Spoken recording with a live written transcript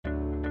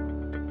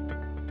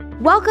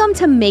Welcome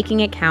to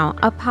Making It Count,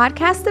 a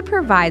podcast that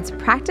provides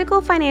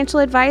practical financial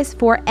advice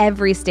for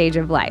every stage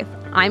of life.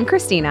 I'm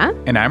Christina.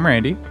 And I'm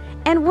Randy.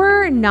 And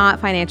we're not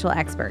financial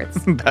experts.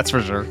 That's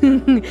for sure.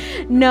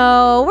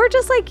 No, we're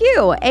just like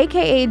you,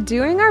 aka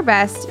doing our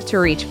best to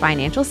reach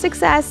financial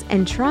success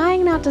and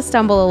trying not to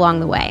stumble along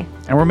the way.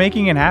 And we're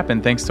making it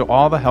happen thanks to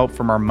all the help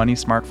from our money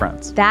smart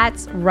friends.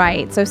 That's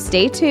right. So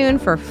stay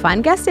tuned for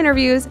fun guest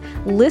interviews,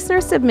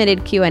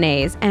 listener-submitted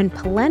Q&As, and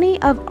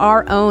plenty of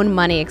our own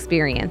money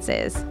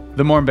experiences.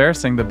 The more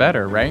embarrassing, the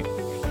better, right?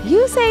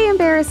 You say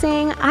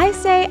embarrassing, I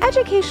say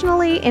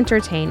educationally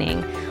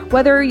entertaining.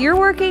 Whether you're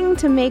working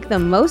to make the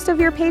most of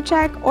your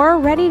paycheck or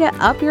ready to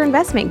up your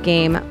investment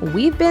game,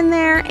 we've been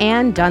there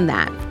and done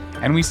that.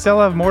 And we still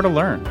have more to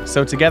learn.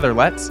 So together,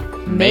 let's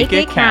make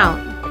it count.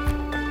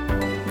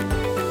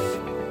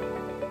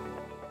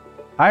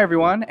 Hi,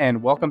 everyone,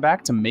 and welcome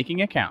back to Making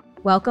It Count.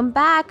 Welcome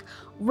back.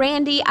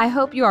 Randy, I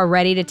hope you are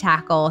ready to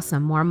tackle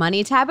some more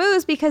money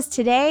taboos because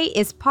today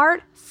is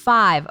part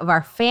 5 of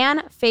our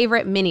fan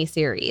favorite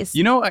mini-series.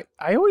 You know,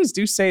 I always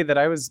do say that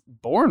I was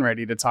born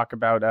ready to talk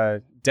about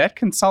debt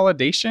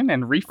consolidation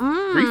and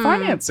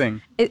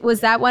refinancing. Was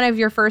that one of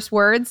your first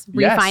words?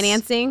 Yes.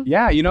 Refinancing?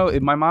 Yeah, you know,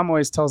 my mom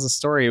always tells a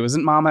story. It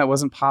wasn't mama, it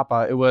wasn't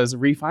papa, it was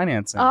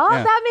refinancing. Oh,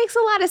 yeah. That makes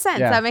a lot of sense.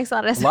 Yeah. That makes a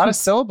lot of sense. A lot of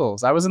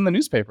syllables. I was in the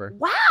newspaper.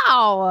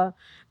 Wow.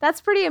 That's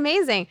pretty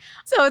amazing.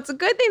 So it's a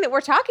good thing that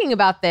we're talking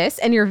about this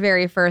and your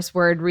very first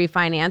word,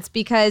 refinance,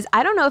 because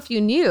I don't know if you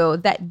knew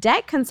that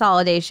debt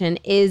consolidation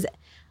is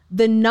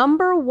the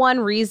number one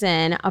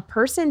reason a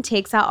person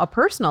takes out a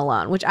personal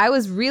loan, which I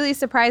was really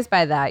surprised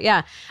by that.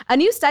 Yeah. A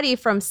new study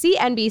from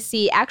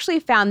CNBC actually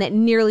found that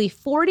nearly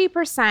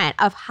 40%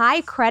 of high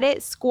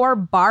credit score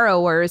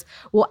borrowers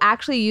will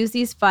actually use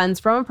these funds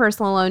from a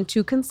personal loan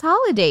to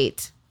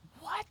consolidate.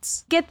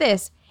 What? Get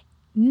this.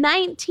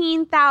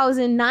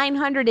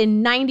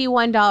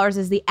 $19,991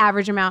 is the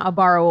average amount a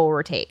borrower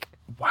will take.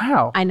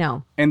 Wow. I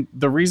know. And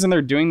the reason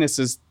they're doing this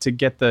is to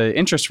get the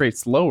interest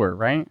rates lower,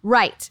 right?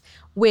 Right.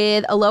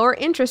 With a lower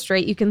interest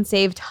rate, you can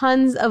save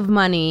tons of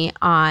money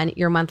on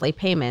your monthly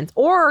payments,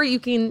 or you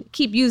can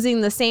keep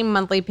using the same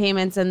monthly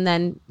payments and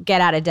then get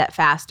out of debt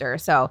faster.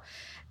 So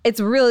it's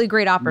a really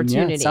great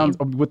opportunity. Yeah, it sounds,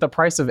 with the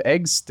price of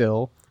eggs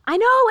still. I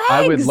know, eggs.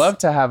 I would love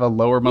to have a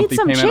lower monthly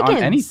payment chickens.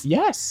 on any.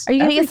 Yes. Are you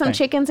going to get some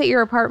chickens at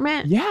your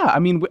apartment? Yeah. I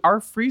mean, our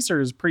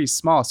freezer is pretty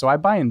small, so I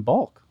buy in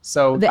bulk.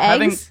 So the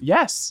eggs?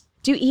 Yes.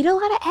 Do you eat a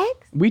lot of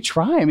eggs? We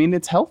try. I mean,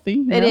 it's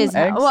healthy. It is.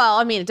 Eggs. Well,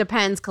 I mean, it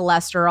depends.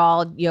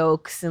 Cholesterol,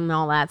 yolks, and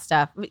all that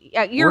stuff.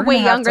 You're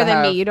way younger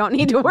than me. You don't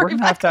need to worry about it. We're going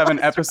to have to have an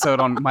episode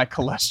on my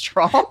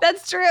cholesterol.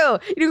 That's true.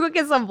 You can go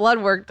get some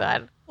blood work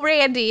done.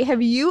 Randy,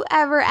 have you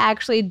ever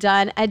actually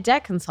done a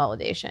debt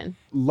consolidation?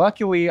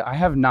 Luckily, I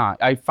have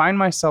not. I find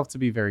myself to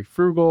be very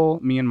frugal.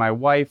 Me and my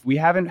wife, we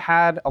haven't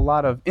had a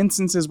lot of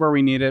instances where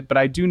we need it, but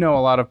I do know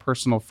a lot of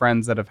personal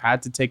friends that have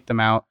had to take them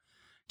out.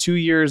 2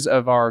 years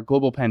of our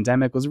global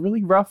pandemic was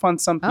really rough on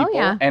some people. Oh,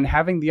 yeah. And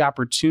having the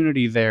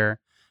opportunity there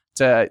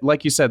to,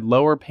 like you said,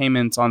 lower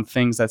payments on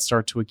things that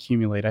start to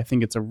accumulate, I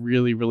think it's a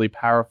really, really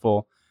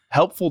powerful,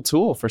 helpful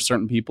tool for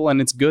certain people.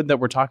 And it's good that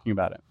we're talking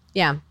about it.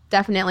 Yeah,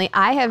 definitely.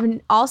 I have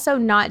also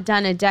not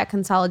done a debt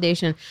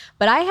consolidation,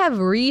 but I have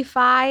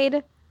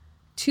refied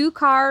 2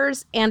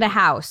 cars and a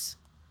house.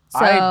 So,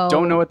 I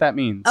don't know what that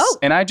means. Oh.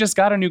 And I just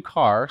got a new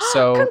car.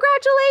 So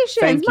congratulations.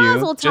 thank you.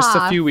 Mazel tov. Just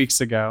a few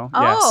weeks ago.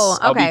 Oh, yes.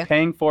 I'll okay. be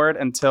paying for it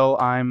until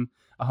I'm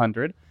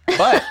 100.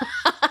 But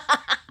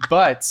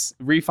but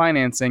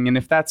refinancing, and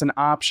if that's an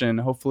option,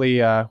 hopefully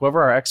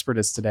whoever our expert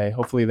is today,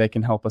 hopefully they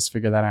can help us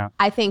figure that out.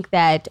 I think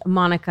that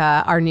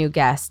Monica, our new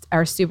guest,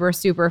 our super,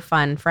 super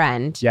fun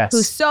friend, Yes.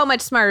 who's so much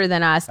smarter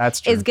than us,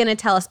 That's true. is going to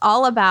tell us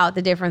all about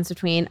the difference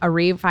between a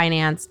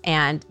refinance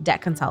and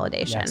debt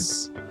consolidation.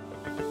 Yes.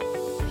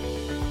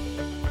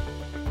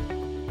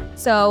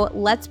 So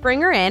let's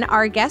bring her in.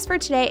 Our guest for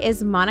today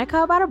is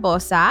Monica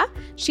Barbosa.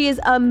 She is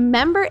a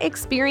member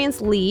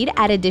experience lead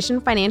at Addition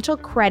Financial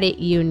Credit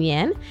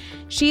Union.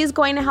 She is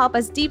going to help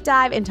us deep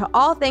dive into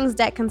all things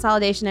debt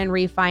consolidation and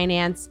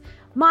refinance.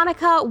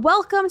 Monica,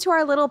 welcome to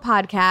our little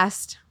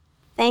podcast.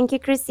 Thank you,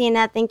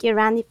 Christina. Thank you,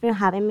 Randy, for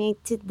having me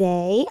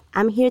today.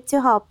 I'm here to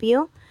help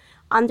you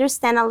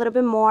understand a little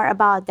bit more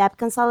about debt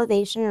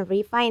consolidation and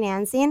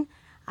refinancing.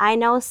 I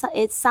know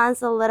it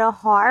sounds a little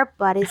hard,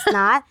 but it's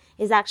not.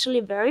 It's actually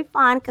very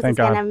fun because it's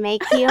going to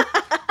make you...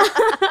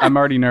 I'm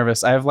already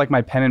nervous. I have like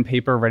my pen and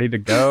paper ready to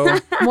go.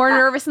 More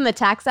nervous than the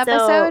tax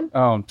episode?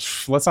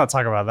 Let's not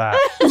talk about that.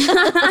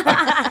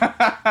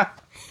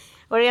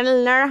 We're going to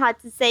learn how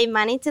to save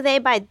money today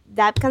by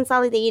debt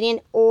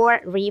consolidating or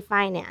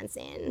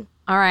refinancing.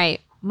 All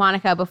right,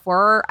 Monica,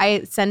 before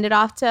I send it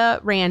off to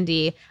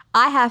Randy,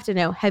 I have to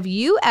know, have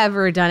you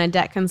ever done a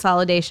debt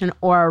consolidation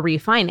or a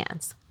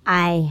refinance?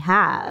 I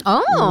have.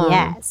 Oh.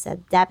 Yes, a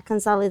debt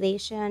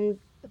consolidation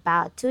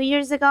about 2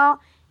 years ago,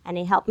 and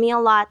it helped me a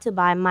lot to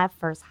buy my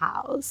first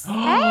house.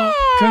 Hey!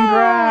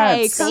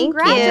 Congrats. Thank you.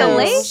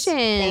 Congratulations.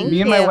 Thank Me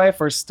and you. my wife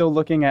are still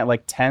looking at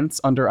like tents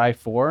under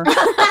I-4.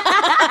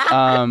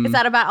 Is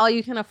that about all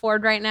you can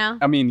afford right now?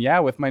 I mean, yeah,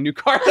 with my new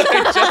car that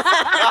I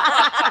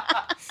just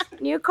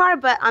New car,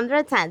 but under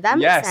a 10. That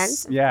makes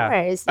sense. Yeah. Of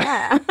course,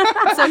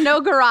 yeah. So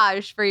no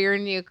garage for your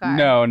new car.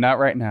 No, not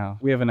right now.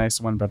 We have a nice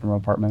 1-bedroom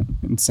apartment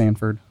in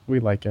Sanford. We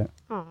like it.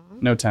 Aw.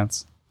 No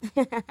tents.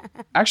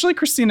 Actually,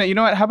 Christina, you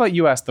know what? How about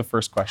you ask the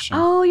first question?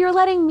 Oh, you're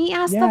letting me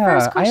ask the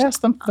first question? I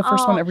ask them the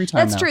first one every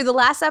time. That's true. The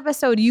last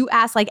episode, you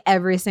asked like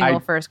every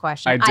single first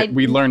question.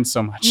 We learned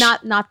so much.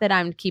 Not that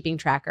I'm keeping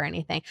track or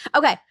anything.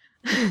 Okay.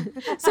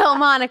 So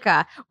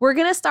Monica, we're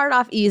going to start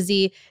off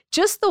easy.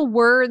 Just the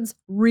words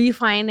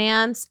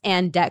refinance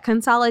and debt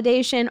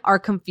consolidation are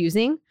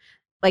confusing,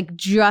 like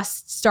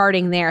just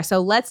starting there. So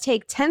let's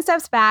take 10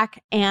 steps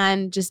back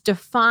and just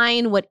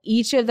define what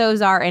each of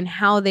those are and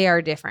how they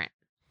are different.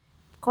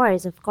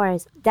 Of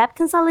course. Debt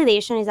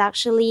consolidation is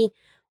actually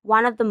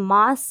one of the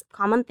most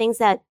common things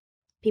that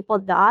people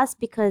does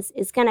because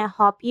it's going to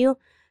help you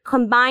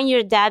combine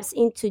your debts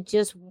into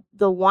just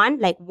the one,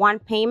 like one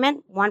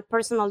payment, one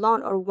personal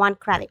loan, or one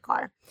credit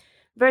card.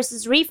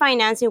 Versus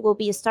refinancing will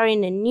be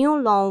starting a new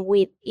loan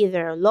with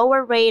either a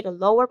lower rate, a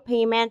lower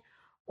payment,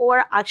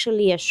 or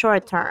actually a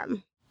short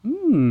term.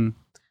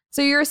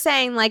 So you're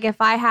saying like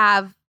if I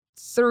have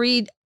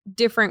 3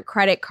 different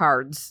credit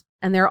cards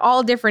and they're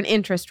all different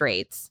interest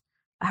rates,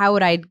 how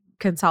would I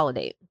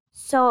consolidate?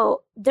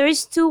 So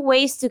there's 2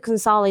 ways to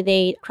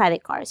consolidate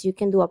credit cards. You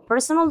can do a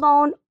personal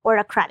loan or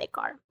a credit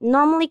card.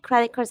 Normally,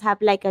 credit cards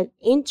have like an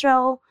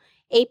intro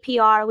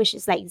APR, which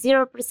is like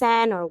 0%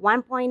 or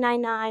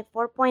 1.99,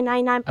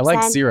 4.99%. I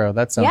like 0.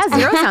 That sounds good.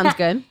 0 sounds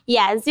good.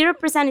 Yeah,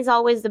 0% is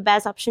always the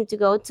best option to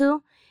go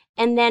to.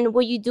 And then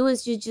what you do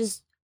is you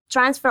just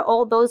transfer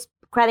all those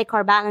credit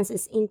card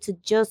balances into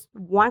just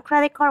one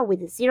credit card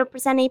with a 0%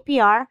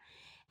 APR.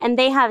 And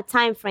they have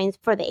time frames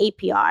for the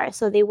APR.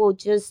 So they will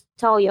just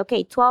tell you,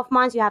 okay, 12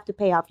 months, you have to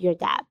pay off your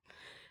debt.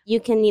 You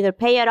can either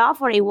pay it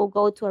off or it will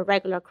go to a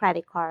regular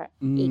credit card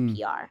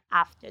APR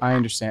after that. I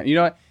understand. You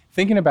know what?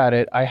 Thinking about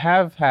it, I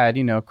have had,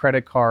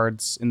 credit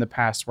cards in the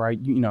past where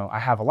I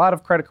have a lot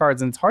of credit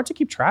cards and it's hard to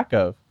keep track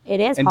of. It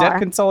is and hard.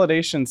 Debt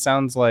consolidation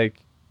sounds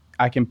like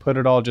I can put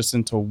it all just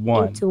into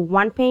one. Into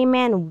one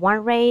payment,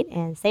 one rate,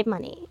 and save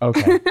money.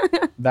 Okay.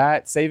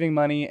 That, saving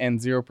money and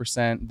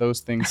 0%,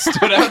 those things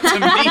stood out to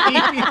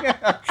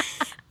me.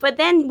 But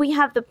then we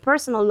have the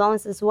personal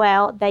loans as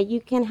well that you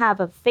can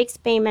have a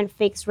fixed payment,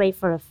 fixed rate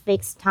for a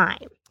fixed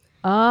time.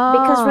 Oh.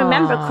 Because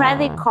remember,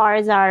 credit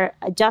cards are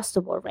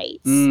adjustable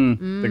rates.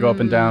 They go up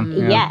and down.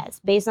 Yeah.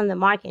 Yes, based on the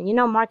market.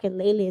 Market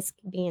lately is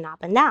being up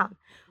and down.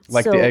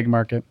 Like the egg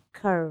market.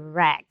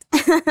 Correct.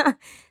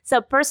 So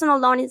personal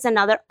loan is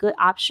another good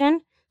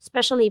option,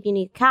 especially if you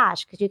need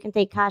cash, because you can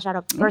take cash out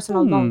of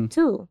personal loan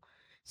too.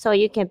 So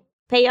you can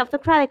pay off the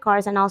credit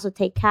cards and also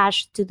take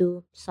cash to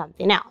do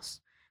something else.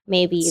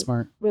 Maybe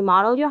Smart.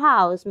 remodel your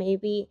house,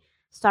 maybe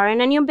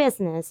starting a new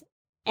business,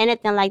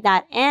 anything like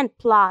that. And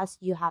plus,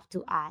 you have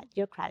to add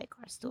your credit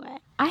cards to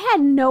it. I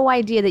had no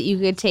idea that you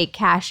could take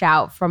cash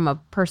out from a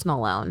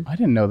personal loan. I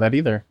didn't know that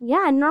either.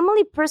 Yeah,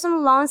 normally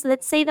personal loans,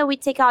 let's say that we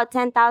take out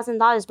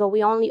 $10,000, but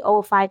we only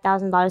owe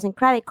 $5,000 in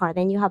credit card.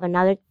 Then you have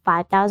another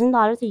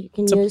 $5,000 that you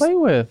can use. To play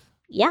with.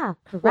 Yeah,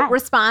 correct.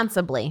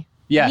 Responsibly.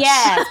 Yes.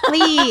 Yes,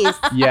 please.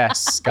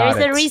 Yes, got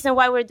There's it. a reason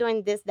why we're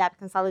doing this debt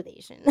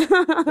consolidation.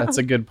 That's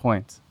a good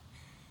point.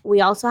 We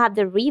also have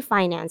the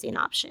refinancing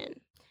option.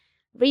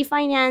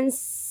 Refinance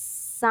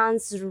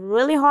sounds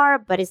really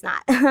hard, but it's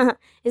not.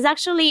 It's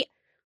actually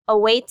a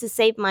way to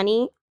save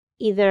money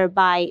either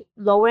by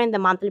lowering the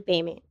monthly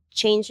payment,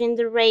 changing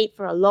the rate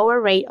for a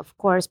lower rate. Of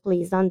course,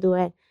 please don't do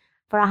it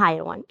for a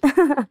higher one.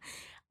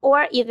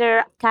 Or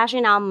either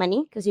cashing out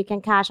money, because you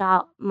can cash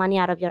out money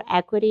out of your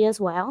equity as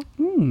well.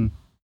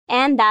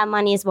 And that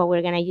money is what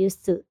we're going to use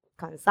to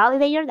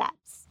consolidate your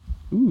debts.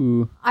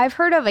 Ooh. I've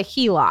heard of a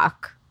HELOC.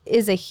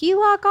 Is a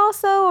HELOC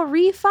also a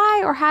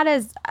refi, or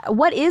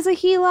what is a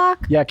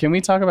HELOC? Yeah, can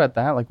we talk about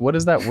that? Like, what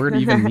does that word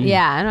even mean?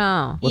 Yeah, I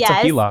know. What's a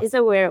HELOC? It's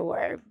a weird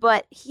word,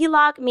 but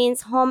HELOC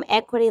means home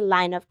equity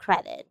line of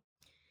credit.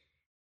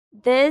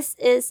 This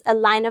is a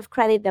line of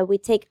credit that we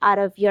take out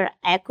of your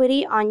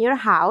equity on your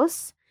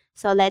house.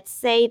 So let's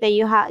say that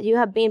you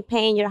have been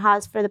paying your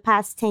house for the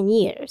past 10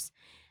 years.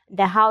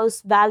 The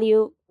house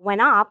value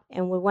went up,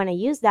 and we want to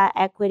use that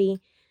equity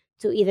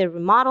to either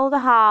remodel the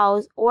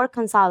house or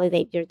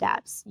consolidate your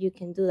debts. You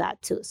can do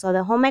that too. So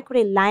the home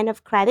equity line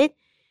of credit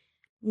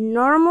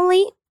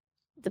normally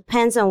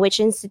depends on which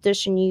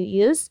institution you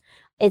use.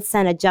 It's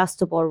an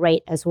adjustable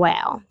rate as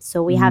well.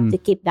 So we have to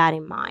keep that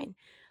in mind.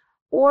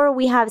 Or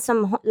we have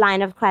some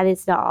line of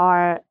credits that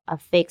are a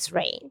fixed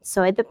rate.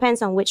 So it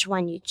depends on which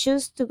one you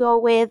choose to go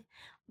with.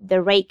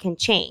 The rate can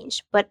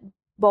change, but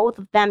both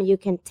of them you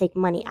can take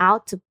money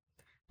out to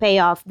pay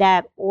off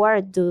debt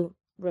or do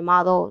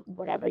remodel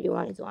whatever you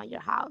want to do on your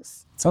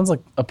house. Sounds like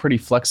a pretty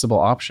flexible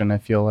option, I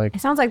feel like.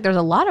 It sounds like there's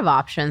a lot of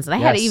options. And I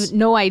had even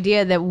no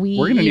idea that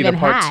We're going to need a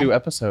part 2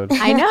 episode.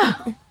 I know.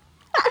 Well,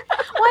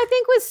 I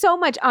think with so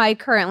much, I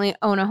currently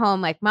own a home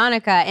like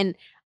Monica, and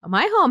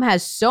My home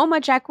has so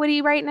much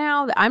equity right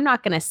now that I'm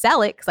not going to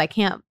sell it because I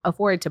can't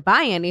afford to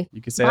buy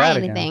You could say that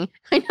anything.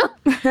 I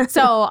know.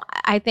 So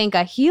I think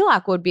a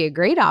HELOC would be a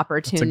great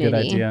opportunity.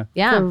 That's a good idea.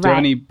 Yeah. Correct. Do you have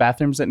any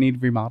bathrooms that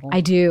need remodeling?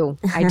 I do.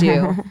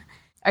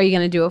 Are you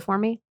going to do it for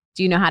me?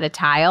 Do you know how to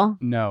tile?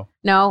 No.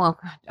 No?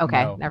 Oh,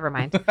 okay. No. Never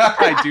mind.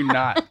 I do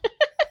not.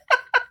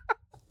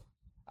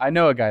 I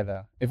know a guy,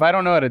 though. If I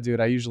don't know how to do it,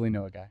 I usually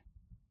know a guy.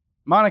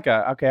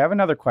 Monica, okay, I have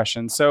another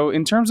question. So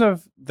in terms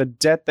of the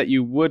debt that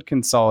you would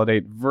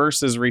consolidate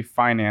versus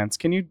refinance,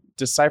 can you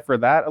decipher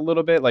that a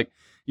little bit? Like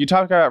you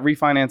talk about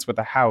refinance with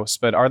a house,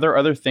 but are there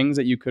other things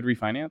that you could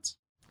refinance?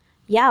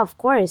 Yeah, of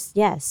course.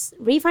 Yes.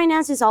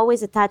 Refinance is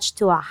always attached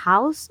to a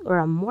house or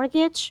a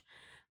mortgage,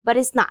 but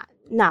it's not.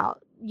 Now,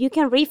 you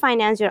can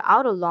refinance your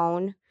auto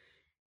loan.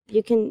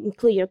 You can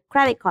include your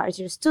credit cards,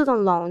 your student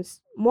loans,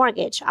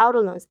 mortgage,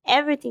 auto loans.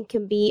 Everything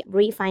can be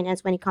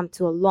refinanced when it comes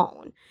to a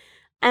loan.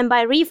 And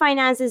by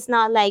refinance, it's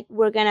not like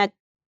we're going to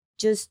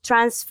just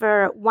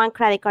transfer one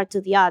credit card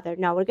to the other.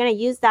 No, we're going to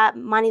use that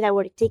money that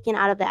we're taking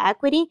out of the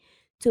equity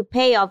to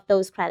pay off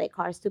those credit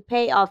cards, to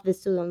pay off the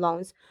student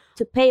loans,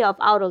 to pay off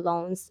auto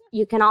loans.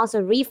 You can also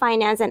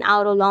refinance an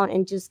auto loan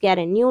and just get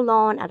a new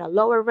loan at a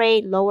lower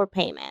rate, lower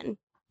payment.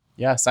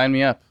 Yeah, sign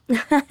me up.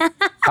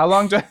 How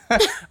long do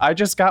I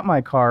just got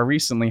my car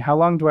recently. How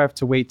long do I have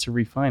to wait to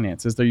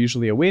refinance? Is there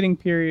usually a waiting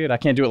period? I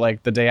can't do it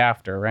like the day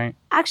after, right?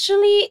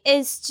 Actually,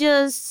 it's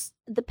just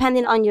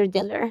depending on your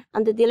dealer.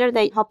 On the dealer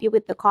that help you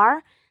with the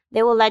car,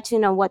 they will let you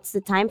know what's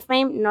the time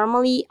frame.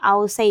 Normally, I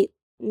will say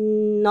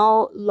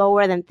no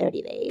lower than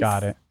 30 days.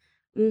 Got it.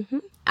 Mm-hmm.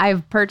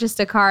 I've purchased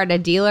a car at a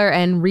dealer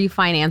and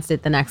refinanced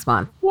it the next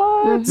month.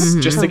 What?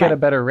 Mhm. Just to get a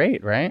better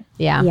rate, right?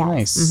 Yeah. Yes.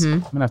 Nice. I'm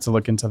going to have to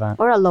look into that.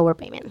 Or a lower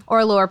payment. Or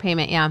a lower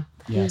payment. Yeah.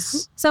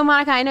 Yes. So,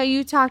 Monica, I know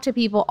you talk to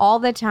people all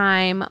the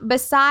time.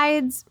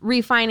 Besides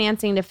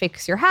refinancing to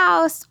fix your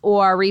house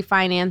or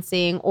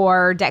refinancing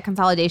or debt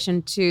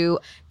consolidation to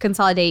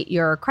consolidate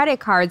your credit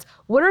cards,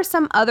 what are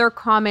some other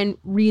common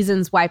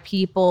reasons why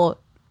people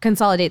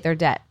consolidate their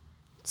debt?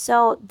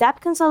 So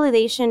debt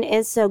consolidation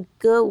is a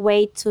good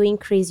way to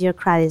increase your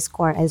credit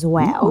score as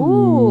well.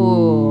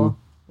 Ooh.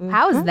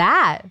 How's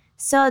that?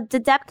 So the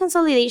debt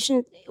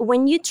consolidation,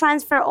 when you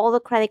transfer all the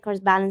credit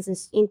card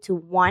balances into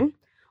one,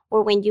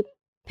 or when you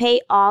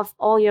pay off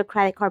all your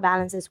credit card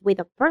balances with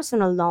a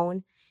personal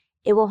loan,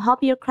 it will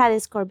help your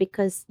credit score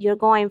because you're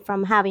going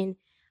from having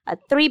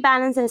 3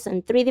 balances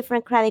and 3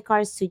 different credit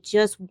cards to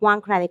just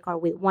one credit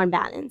card with one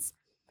balance.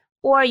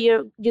 Or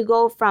you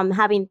go from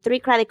having 3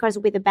 credit cards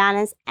with a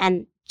balance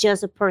and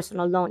just a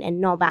personal loan and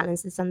no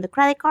balances on the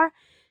credit card.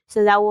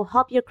 So that will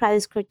help your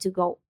credit score to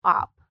go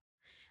up.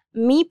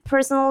 Me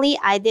personally,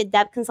 I did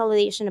debt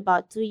consolidation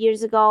about 2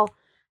 years ago.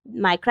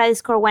 My credit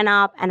score went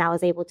up and I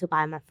was able to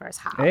buy my first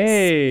house.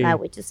 Hey. That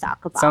we just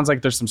talked about. Sounds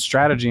like there's some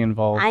strategy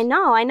involved. I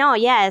know.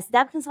 Yes.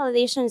 Debt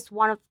consolidation is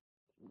one of,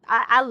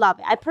 I love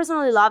it. I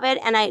personally love it.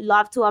 And I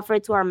love to offer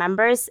it to our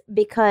members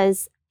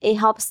because it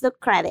helps the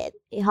credit.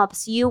 It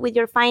helps you with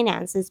your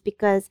finances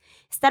because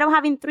instead of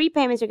having 3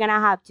 payments, you're going to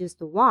have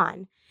just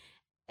 1.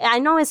 I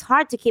know it's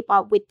hard to keep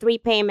up with 3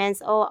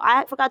 payments. Oh,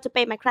 I forgot to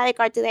pay my credit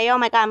card today. Oh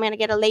my God, I'm going to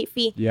get a late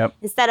fee. Yep.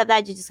 Instead of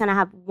that, you're just going to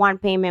have 1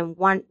 payment,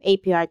 1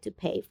 APR to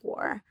pay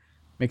for.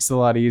 Makes it a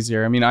lot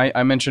easier. I mean,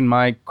 I mentioned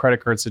my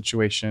credit card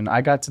situation.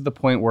 I got to the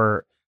point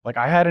where like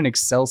I had an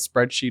Excel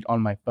spreadsheet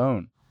on my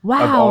phone.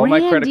 Wow, of all Randy.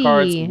 my credit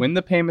cards, when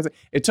the payments.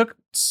 It took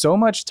so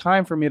much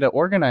time for me to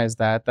organize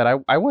that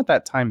I want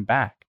that time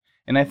back.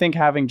 And I think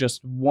having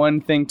just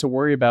one thing to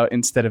worry about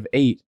instead of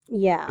 8,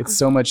 Yeah. it's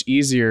so much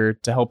easier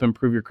to help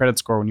improve your credit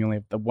score when you only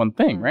have the one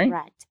thing, right?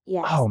 Right.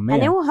 Yes. Oh, man.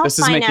 And it will help This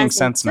is making financing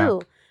sense too.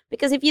 now.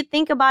 Because if you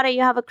think about it,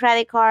 you have a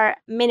credit card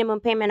minimum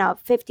payment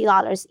of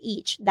 $50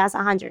 each. That's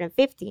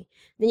 $150.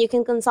 Then you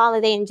can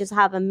consolidate and just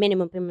have a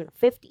minimum payment of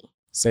 $50.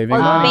 Saving Or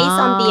money. based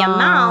on the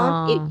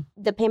amount, Ah.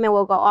 the payment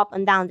will go up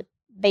and down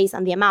based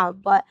on the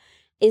amount. But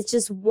it's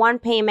just one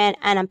payment,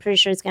 and I'm pretty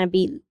sure it's going to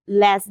be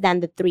less than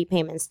the 3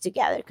 payments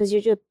together because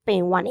you're just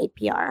paying 1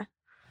 APR.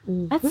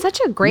 That's such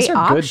a great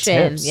are good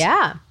option. tips.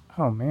 Yeah.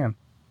 Oh, man.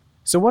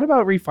 So what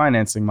about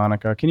refinancing,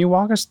 Monica? Can you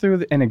walk us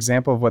through an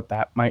example of what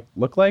that might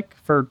look like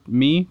for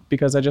me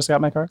because I just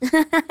got my car?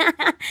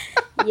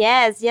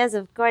 Yes,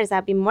 of course.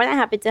 I'd be more than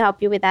happy to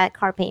help you with that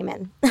car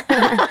payment.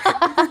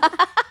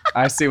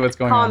 I see what's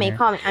going Call on me. here.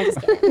 I'm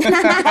just kidding.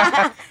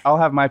 I'll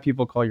have my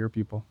people call your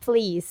people.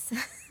 Please.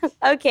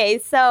 Okay,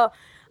 so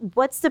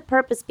what's the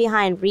purpose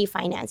behind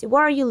refinancing?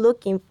 What are you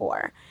looking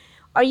for?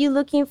 Are you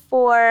looking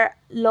for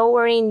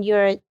lowering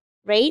your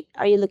rate?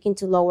 Are you looking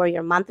to lower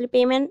your monthly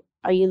payment?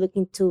 Are you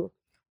looking to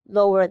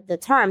lower the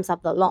terms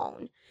of the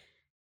loan?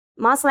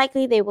 Most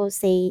likely they will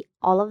say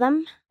all of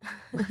them.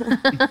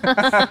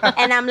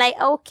 And I'm like,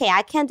 okay,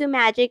 I can't do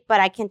magic, but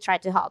I can try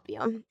to help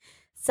you.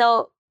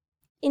 So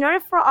in order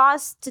for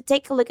us to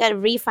take a look at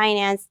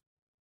refinance,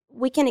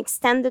 we can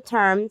extend the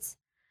terms,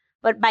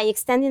 but by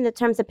extending the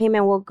terms, the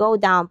payment will go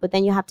down. But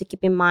then you have to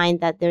keep in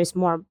mind that there's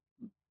more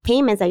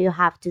payments that you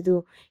have to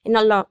do in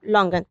a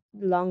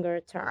longer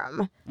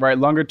term. Right.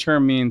 Longer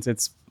term means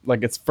it's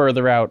like it's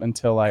further out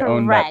until I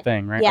own that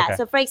thing, right? Yeah. Okay.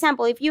 So for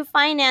example, if you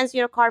finance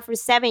your car for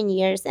 7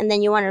 years and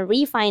then you want to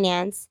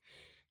refinance,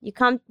 you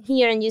come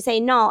here and you say,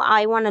 no,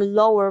 I want a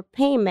lower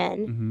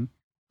payment. Mm-hmm.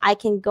 I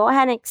can go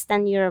ahead and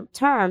extend your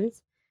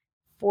terms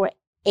for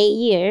 8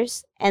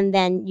 years, and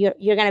then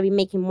you're going to be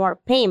making more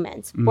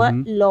payments, but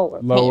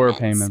lower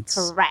payments.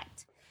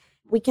 Correct.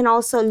 We can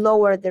also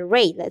lower the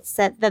rate. Let's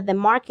say that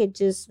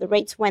the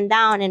rates went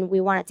down and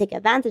we want to take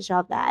advantage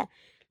of that.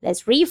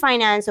 Let's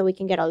refinance so we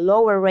can get a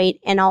lower rate,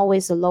 and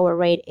always a lower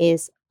rate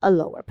is a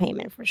lower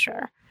payment for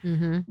sure.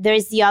 Mm-hmm.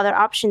 There's the other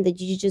option that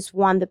you just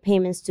want the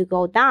payments to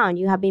go down.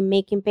 You have been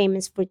making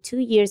payments for 2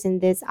 years in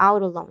this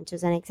auto loan,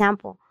 just an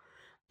example.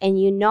 And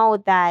you know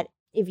that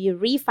if you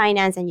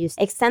refinance and you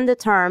extend the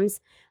terms,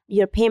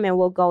 your payment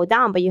will go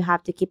down, but you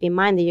have to keep in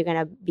mind that you're going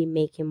to be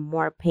making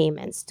more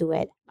payments to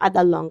it at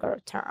the longer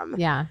term.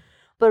 Yeah.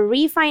 But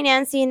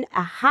refinancing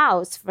a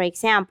house, for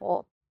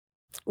example,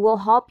 will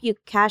help you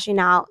cashing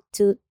out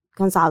to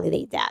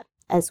consolidate that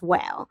as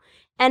well.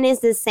 And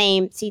it's the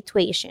same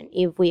situation.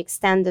 If we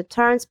extend the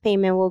terms,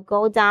 payment will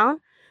go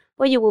down,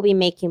 but you will be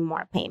making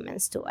more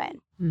payments to it.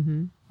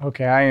 Mm-hmm.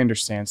 Okay, I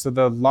understand. So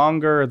the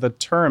longer the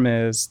term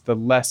is, the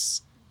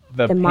less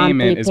the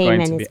payment is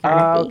going to be.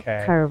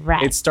 Okay.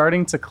 Correct. It's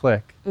starting to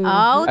click. Mm-hmm.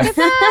 Oh, look at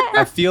that.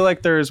 I feel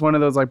like there's one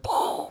of those like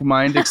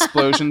mind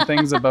explosion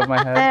things above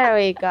my head. There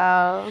we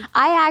go.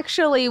 I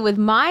actually, with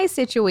my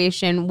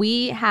situation,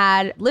 we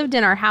had lived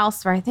in our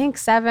house for I think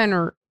 7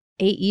 or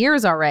 8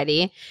 years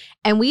already.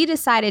 And we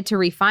decided to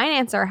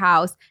refinance our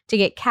house to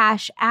get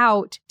cash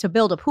out to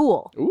build a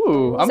pool.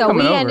 Ooh, I'm so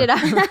coming we over.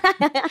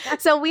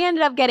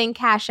 ended up getting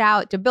cash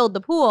out to build the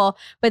pool,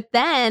 but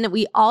then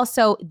we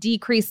also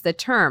decreased the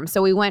term.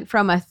 So we went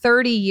from a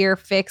 30-year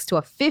fix to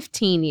a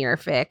 15-year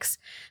fix.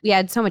 We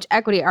had so much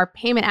equity, our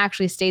payment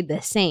actually stayed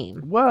the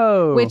same.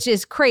 Whoa. Which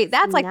is great.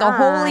 That's like the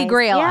holy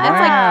grail. Yeah.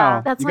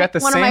 Wow. That's You like got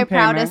the one of my same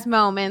payment. proudest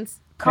moments.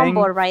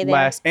 Combo right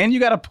there. And you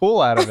got a pool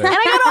out of it. And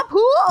I got a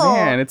pool.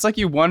 Man, it's like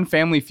you won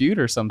Family Feud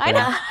or something. I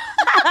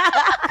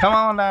know. Come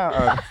on now.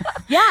 Oh.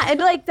 Yeah, and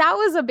like that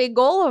was a big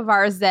goal of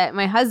ours, that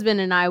my husband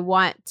and I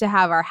want to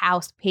have our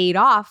house paid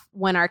off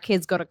when our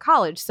kids go to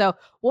college. So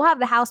we'll have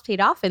the house paid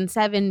off in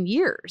 7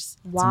 years.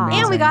 Wow.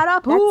 amazing. And we got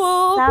a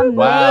pool. That's amazing.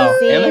 Wow.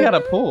 And they got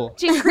a pool.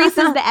 Which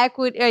increases the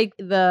equity, like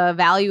the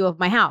value of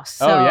my house.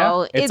 So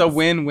Oh, yeah. It's a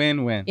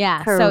win-win-win.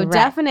 Yeah. So Correct.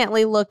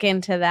 definitely look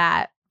into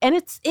that. And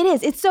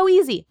it's so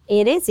easy.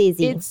 It is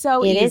easy. It's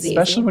so It is easy.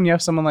 Especially when you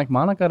have someone like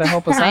Monica to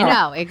help us out. I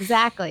know,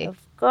 exactly. Of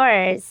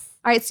course.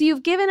 All right, so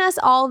you've given us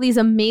all these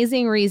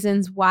amazing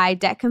reasons why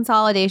debt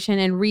consolidation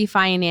and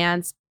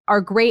refinance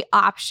are great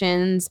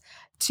options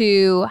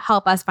to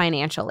help us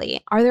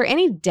financially. Are there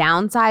any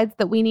downsides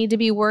that we need to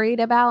be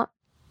worried about?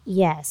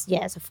 Yes,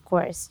 of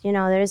course. You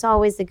know, there's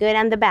always the good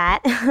and the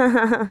bad.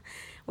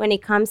 When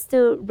it comes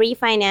to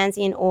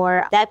refinancing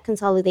or debt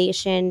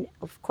consolidation,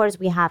 of course,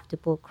 we have to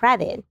pull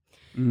credit.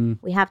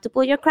 We have to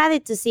pull your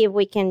credit to see if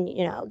we can,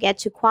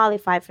 get you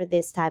qualified for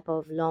this type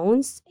of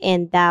loans,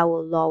 and that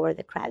will lower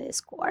the credit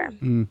score.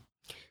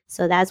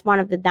 So that's one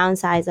of the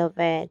downsides of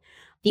it.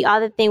 The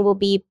other thing will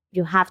be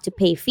you have to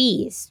pay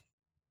fees.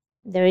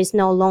 There is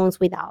no loans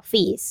without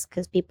fees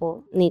because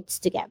people needs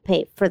to get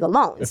paid for the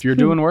loans. If you're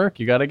doing work,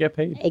 you got to get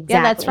paid. Exactly.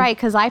 Yeah, that's right,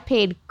 because I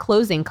paid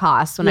closing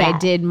costs when I Yeah.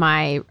 did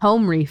my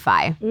home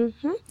refi.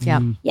 Mm-hmm.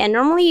 Yep. Yeah,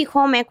 normally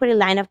home equity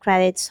line of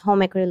credits,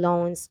 home equity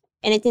loans,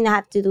 anything that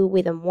have to do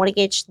with a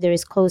mortgage, there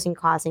is closing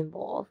costs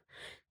involved.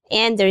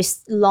 And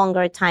there's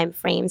longer time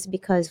frames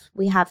because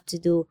we have to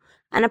do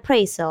an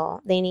appraisal.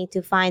 They need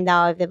to find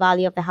out if the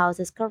value of the house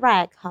is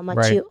correct, how much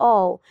Right. you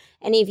owe.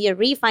 And if you're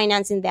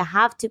refinancing, they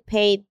have to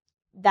pay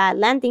that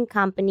lending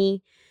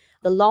company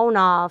the loan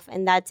off,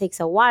 and that takes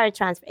a wire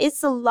transfer.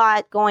 It's a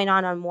lot going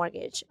on the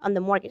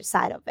mortgage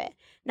side of it.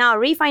 Now,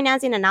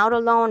 refinancing an auto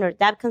loan or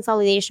debt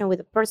consolidation with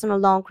a personal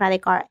loan,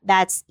 credit card,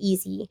 that's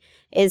easy.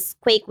 It's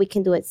quick. We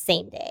can do it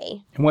same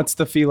day. And what's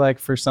the fee like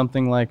for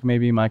something like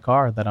maybe my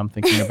car that I'm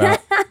thinking about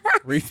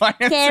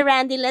refinancing? Okay,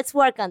 Randy, let's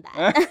work on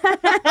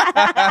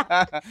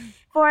that.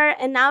 For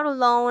an auto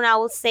loan, I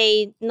would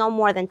say no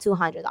more than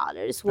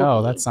 $200.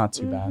 Oh, that's not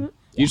too bad.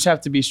 You just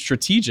have to be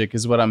strategic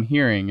is what I'm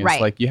hearing. It's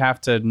Right. like you have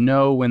to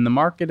know when the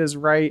market is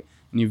right,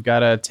 and you've got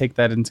to take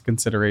that into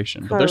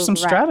consideration. But there's some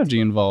Correct.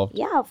 strategy involved.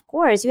 Yeah, of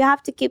course. You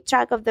have to keep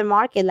track of the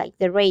market, like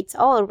the rates.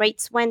 Oh,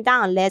 rates went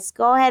down. Let's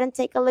go ahead and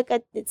take a look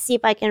at it, see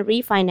if I can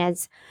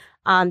refinance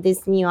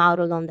this new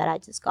auto loan that I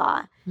just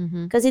got.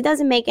 Because it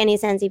doesn't make any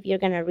sense if you're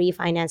going to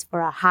refinance for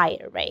a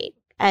higher rate.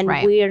 And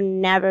Right. we're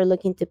never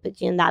looking to put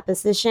you in that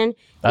position.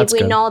 That's if we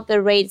good. know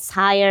the rate's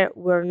higher,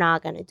 we're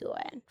not going to do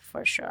it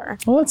for sure.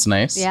 Well, that's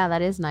nice. Yeah,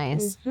 that is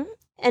nice.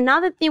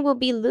 Another thing will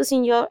be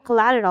losing your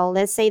collateral.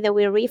 Let's say that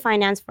we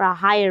refinance for a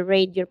higher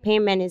rate, your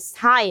payment is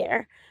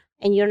higher,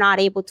 and you're not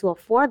able to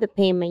afford the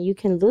payment. You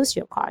can lose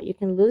your car, you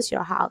can lose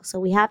your house. So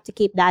we have to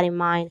keep that in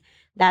mind.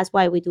 That's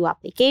why we do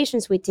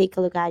applications. We take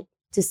a look at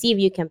to see if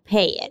you can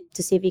pay it,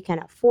 to see if you can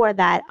afford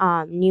that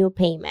new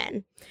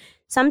payment.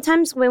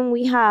 Sometimes when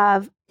we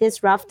have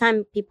this rough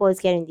time, people is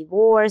getting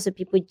divorced, or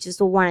people just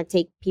don't want to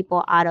take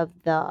people out of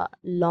the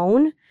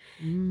loan.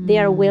 They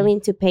are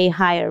willing to pay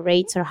higher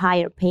rates or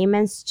higher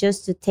payments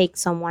just to take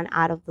someone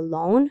out of the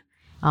loan.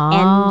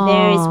 And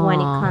there is when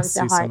it comes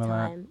to hard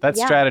time.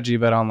 That's strategy,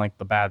 but on like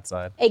the bad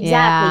side.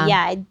 Exactly.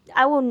 Yeah.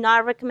 I will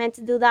not recommend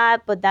to do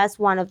that, but that's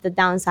one of the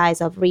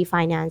downsides of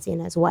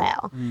refinancing as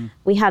well.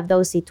 We have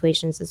those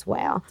situations as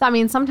well. So, I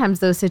mean, sometimes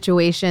those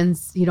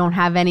situations, you don't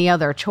have any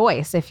other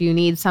choice. If you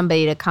need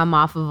somebody to come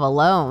off of a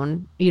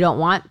loan, you don't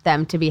want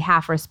them to be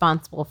half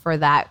responsible for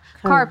that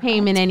car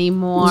payment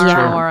anymore.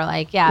 Or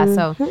like,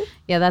 so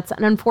that's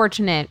an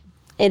unfortunate.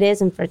 It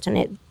is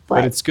unfortunate.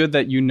 But it's good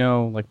that you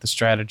know like the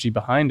strategy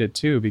behind it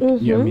too.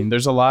 Because, I mean,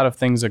 there's a lot of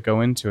things that go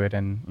into it,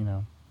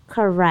 and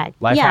correct.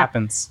 Life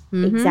happens.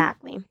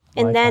 Exactly.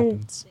 And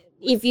then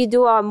if you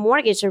do a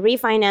mortgage, a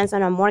refinance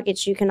on a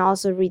mortgage, you can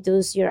also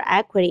reduce your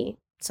equity.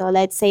 So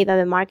let's say that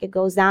the market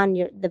goes down,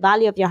 the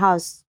value of your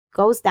house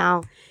goes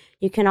down.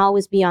 You can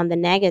always be on the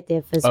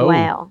negative as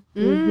well. I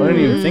didn't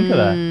even think of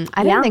that.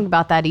 I didn't think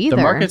about that either.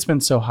 The market's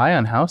been so high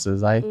on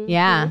houses. I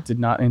did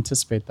not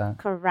anticipate that.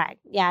 Correct.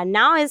 Yeah,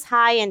 now it's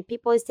high and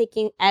people is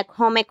taking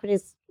home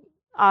equities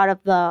out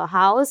of the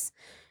house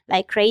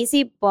like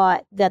crazy.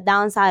 But the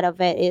downside of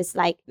it is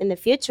like in the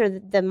future,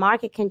 the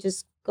market can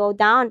just go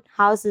down.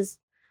 Houses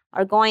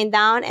are going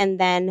down and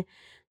then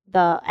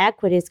the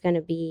equity is going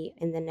to be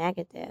in the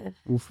negative.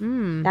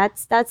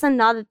 That's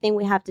another thing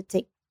we have to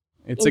take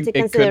into consideration.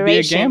 It could be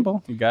a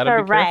gamble. You got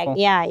to be careful.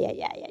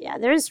 Yeah.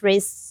 There's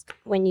risk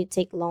when you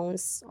take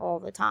loans all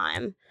the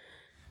time.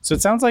 So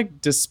it sounds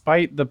like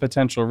despite the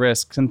potential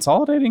risk,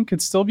 consolidating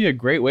could still be a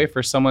great way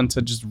for someone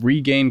to just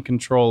regain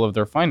control of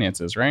their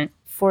finances, right?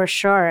 For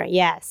sure.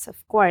 Yes,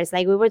 of course.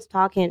 Like we were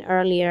talking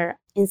earlier,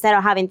 instead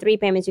of having 3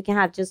 payments, you can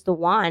have just the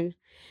one.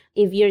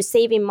 If you're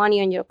saving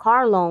money on your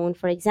car loan,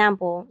 for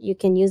example, you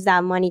can use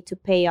that money to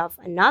pay off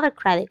another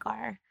credit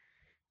card.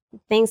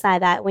 Things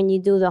like that. When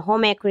you do the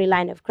home equity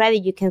line of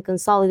credit, you can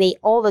consolidate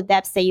all the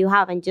debts that you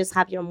have and just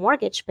have your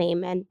mortgage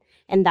payment,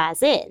 and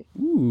that's it.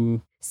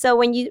 Ooh. So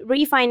when you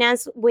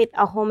refinance with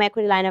a home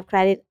equity line of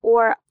credit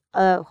or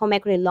a home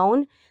equity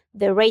loan,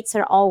 the rates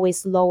are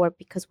always lower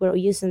because we're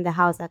using the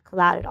house as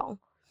collateral.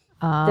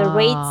 The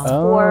rates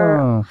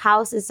for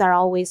houses are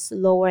always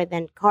lower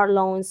than car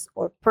loans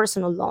or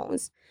personal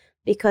loans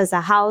because a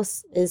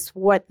house is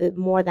worth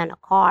more than a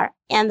car,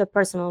 and the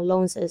personal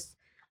loans is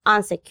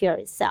unsecured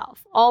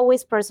itself.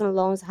 Always personal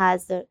loans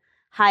has the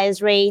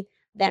highest rate,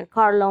 then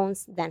car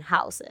loans, then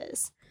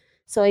houses.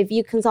 So if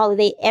you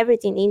consolidate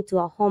everything into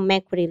a home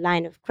equity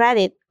line of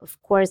credit,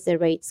 of course the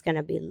rate's going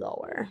to be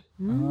lower.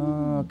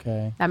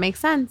 Okay. That makes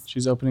sense.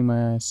 She's opening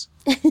my eyes.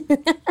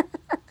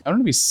 I'm going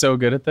to be so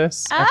good at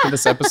this after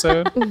this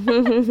episode.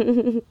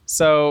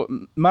 So,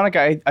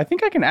 Monica, I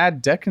think I can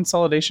add debt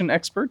consolidation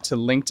expert to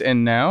LinkedIn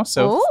now.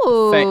 So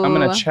I'm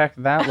going to check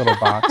that little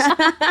box.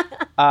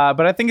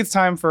 But I think it's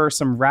time for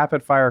some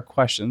rapid fire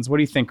questions. What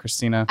do you think,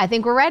 Christina? I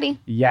think we're ready.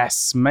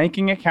 Yes.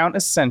 Making account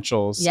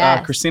essentials.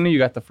 Yes. Christina, you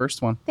got the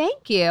first one.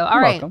 Thank you. You're All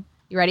right. welcome.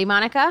 You ready,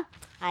 Monica?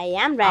 I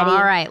am ready.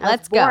 All right,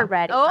 let's go.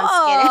 Ready. Oh,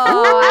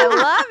 I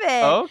love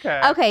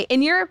it. Okay.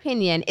 In your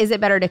opinion, is it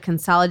better to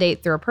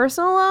consolidate through a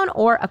personal loan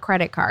or a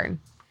credit card?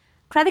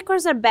 Credit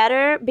cards are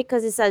better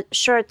because it's a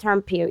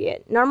short-term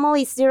period.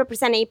 Normally, 0%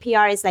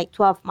 APR is like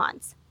 12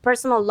 months.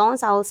 Personal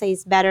loans, I will say,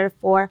 is better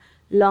for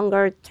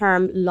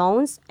longer-term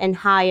loans and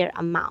higher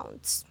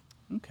amounts.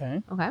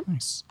 Okay.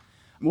 Nice.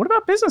 What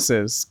about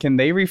businesses? Can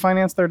they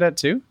refinance their debt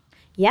too?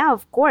 Yeah,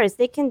 of course.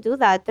 They can do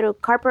that through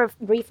corporate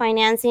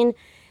refinancing.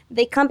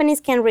 The companies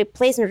can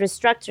replace and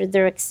restructure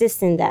their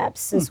existing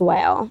debts as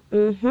well.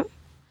 Mm-hmm.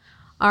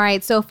 All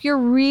right. So if you're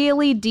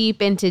really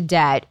deep into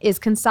debt, is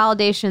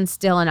consolidation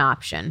still an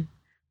option?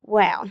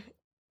 Well,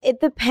 it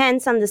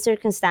depends on the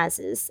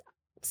circumstances.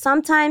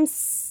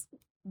 Sometimes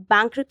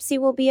bankruptcy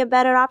will be a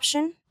better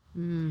option.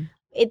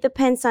 It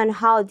depends on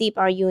how deep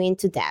are you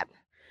into debt.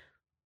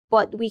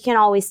 But we can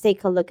always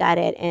take a look at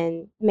it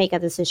and make a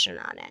decision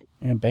on it.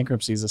 And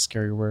bankruptcy is a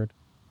scary word.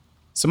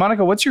 So,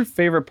 Monica, what's your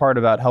favorite part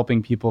about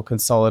helping people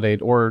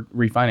consolidate or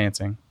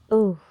refinancing?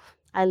 Oh,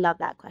 I love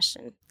that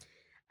question.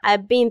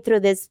 I've been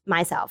through this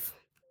myself.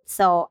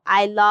 So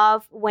I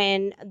love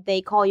when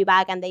they call you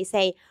back and they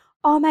say,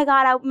 oh my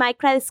God, my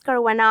credit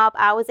score went up.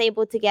 I was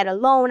able to get a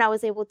loan. I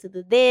was able to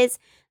do this.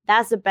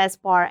 That's the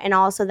best part. And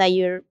also that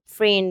you're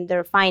freeing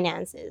their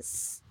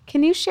finances.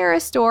 Can you share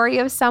a story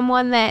of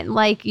someone that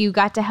like you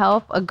got to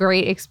help, a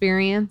great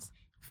experience?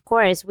 Of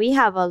course, we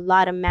have a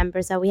lot of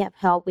members that we have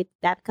helped with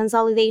debt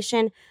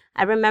consolidation.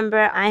 I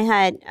remember I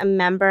had a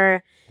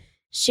member,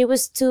 she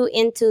was too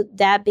into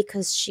debt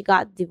because she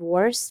got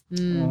divorced.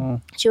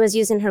 She was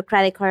using her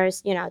credit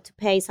cards, to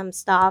pay some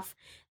stuff.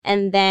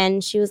 And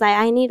then she was like,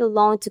 I need a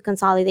loan to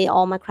consolidate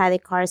all my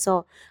credit cards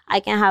so I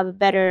can have a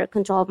better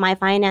control of my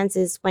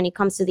finances when it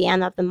comes to the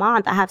end of the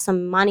month. I have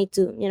some money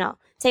to,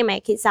 take my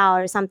kids out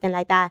or something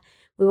like that.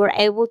 We were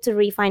able to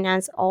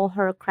refinance all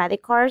her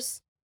credit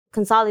cards,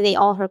 consolidate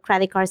all her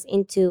credit cards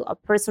into a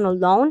personal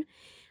loan.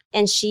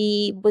 And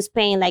she was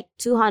paying like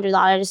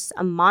 $200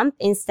 a month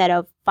instead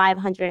of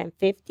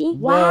 $550.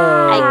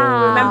 Wow.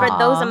 I remember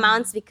those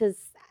amounts because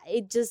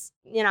it just,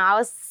 I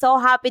was so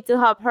happy to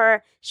help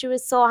her. She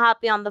was so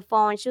happy on the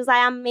phone. She was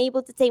like, I'm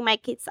able to take my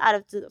kids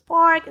out to the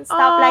park and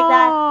stuff like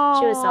that.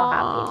 She was so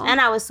happy.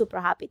 And I was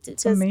super happy too.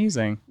 It's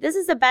amazing. This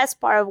is the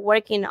best part of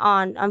working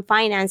on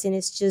financing,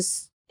 is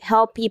just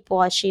help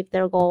people achieve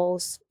their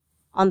goals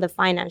on the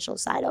financial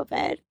side of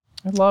it.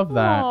 I love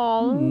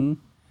that.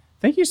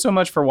 Thank you so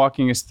much for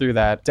walking us through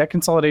that. Debt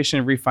consolidation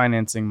and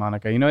refinancing,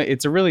 Monica.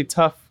 It's a really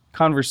tough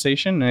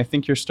conversation, and I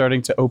think you're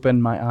starting to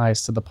open my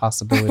eyes to the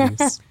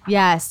possibilities.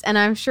 Yes, and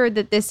I'm sure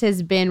that this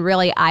has been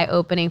really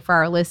eye-opening for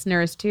our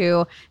listeners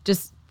too,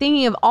 just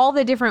thinking of all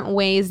the different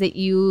ways that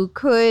you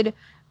could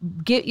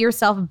get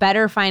yourself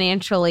better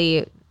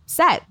financially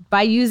set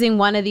by using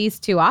one of these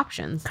two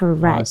options.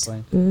 Correct.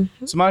 So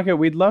Monica,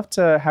 we'd love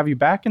to have you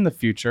back in the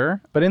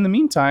future, but in the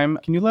meantime,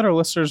 can you let our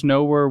listeners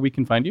know where we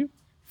can find you?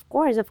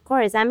 Of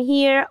course. I'm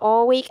here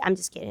all week. I'm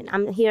just kidding.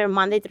 I'm here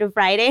Monday through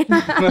Friday.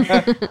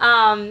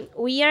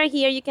 We are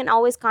here. You can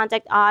always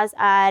contact us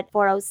at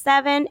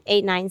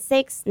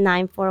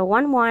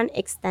 407-896-9411,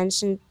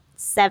 extension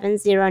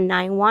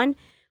 7091.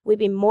 We'd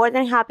be more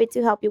than happy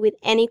to help you with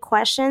any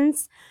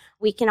questions.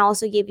 We can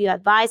also give you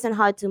advice on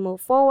how to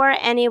move forward.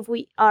 And if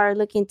we are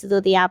looking to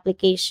do the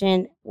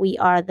application, we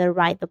are the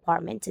right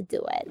department to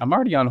do it. I'm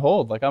already on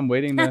hold. I'm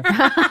waiting to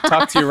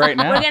talk to you right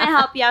now. We're going to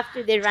help you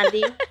after the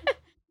Randy.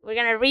 We're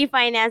going to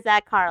refinance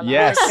that car loan.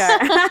 Yes.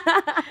 For sure.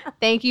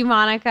 Thank you,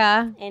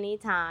 Monica.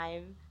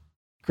 Anytime.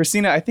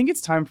 Christina, I think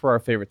it's time for our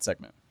favorite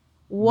segment.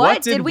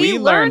 What did we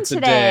learn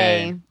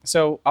today?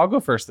 So I'll go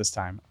first this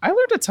time. I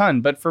learned a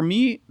ton, but for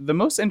me, the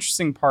most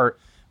interesting part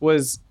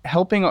was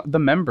helping the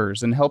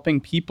members and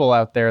helping people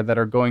out there that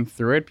are going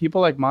through it.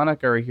 People like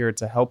Monica are here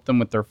to help them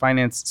with their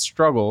finance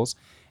struggles.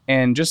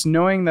 And just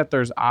knowing that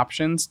there's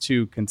options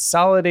to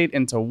consolidate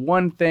into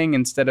one thing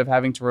instead of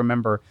having to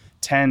remember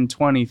 10,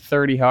 20,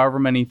 30, however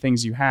many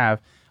things you have,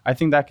 I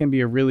think that can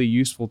be a really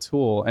useful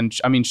tool. And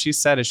she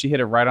said it, she hit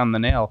it right on the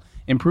nail.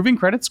 Improving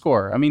credit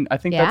score. I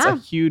think that's a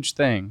huge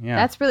thing. Yeah.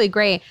 That's really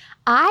great.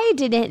 I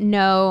didn't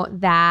know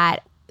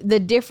that the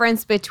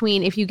difference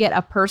between if you get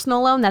a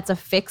personal loan, that's a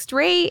fixed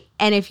rate,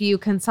 and if you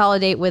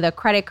consolidate with a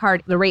credit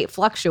card, the rate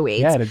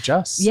fluctuates. Yeah, it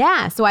adjusts.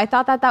 Yeah. So I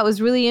thought that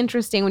was really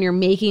interesting when you're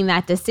making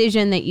that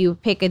decision, that you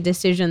pick a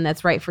decision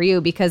that's right for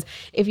you. Because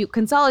if you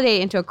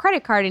consolidate into a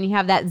credit card and you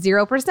have that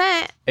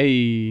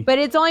 0%, but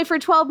it's only for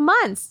 12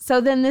 months.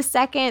 So then the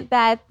second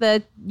that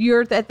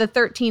you're at the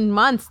 13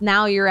 months,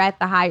 now you're at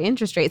the high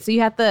interest rate. So you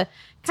have to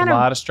kind of a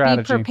lot of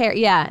strategy. Be prepared.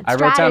 Yeah. I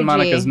wrote down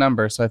Monica's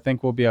number, so I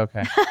think we'll be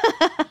okay.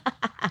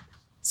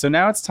 So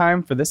now it's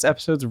time for this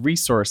episode's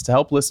resource to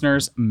help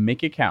listeners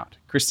make it count.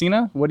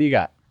 Christina, what do you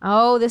got?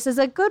 Oh, this is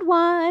a good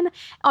one.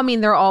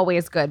 They're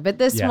always good, but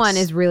this one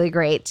is really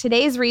great.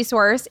 Today's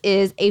resource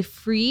is a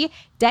free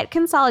debt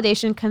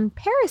consolidation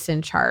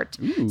comparison chart.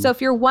 Ooh. So if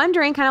you're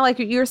wondering, kind of like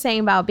you were saying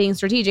about being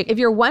strategic, if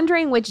you're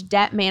wondering which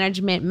debt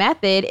management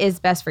method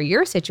is best for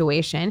your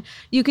situation,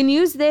 you can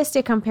use this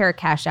to compare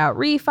cash out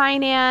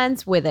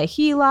refinance with a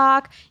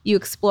HELOC. You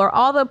explore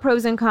all the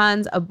pros and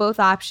cons of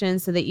both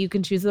options so that you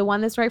can choose the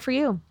one that's right for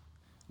you.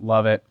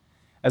 Love it.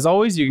 As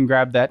always, you can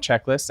grab that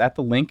checklist at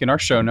the link in our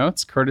show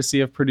notes, courtesy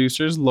of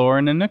producers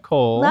Lauren and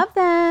Nicole. Love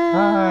them.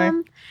 Hi.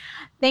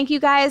 Thank you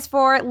guys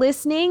for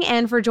listening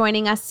and for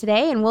joining us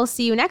today, and we'll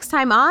see you next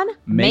time on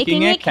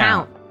Making It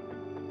Count.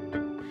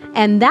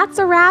 And that's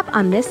a wrap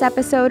on this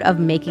episode of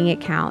Making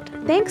It Count.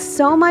 Thanks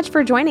so much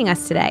for joining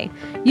us today.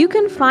 You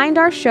can find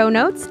our show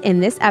notes in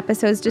this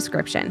episode's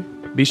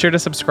description. Be sure to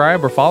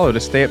subscribe or follow to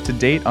stay up to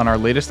date on our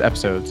latest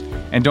episodes.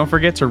 And don't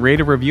forget to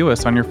rate or review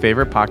us on your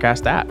favorite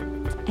podcast app.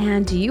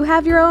 And do you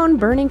have your own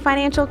burning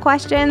financial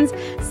questions?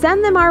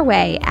 Send them our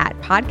way at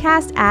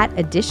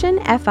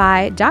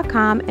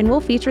podcast@additionfi.com and we'll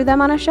feature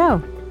them on a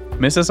show.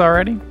 Miss us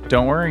already?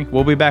 Don't worry.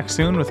 We'll be back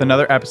soon with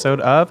another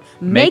episode of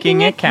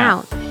Making It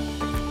Count.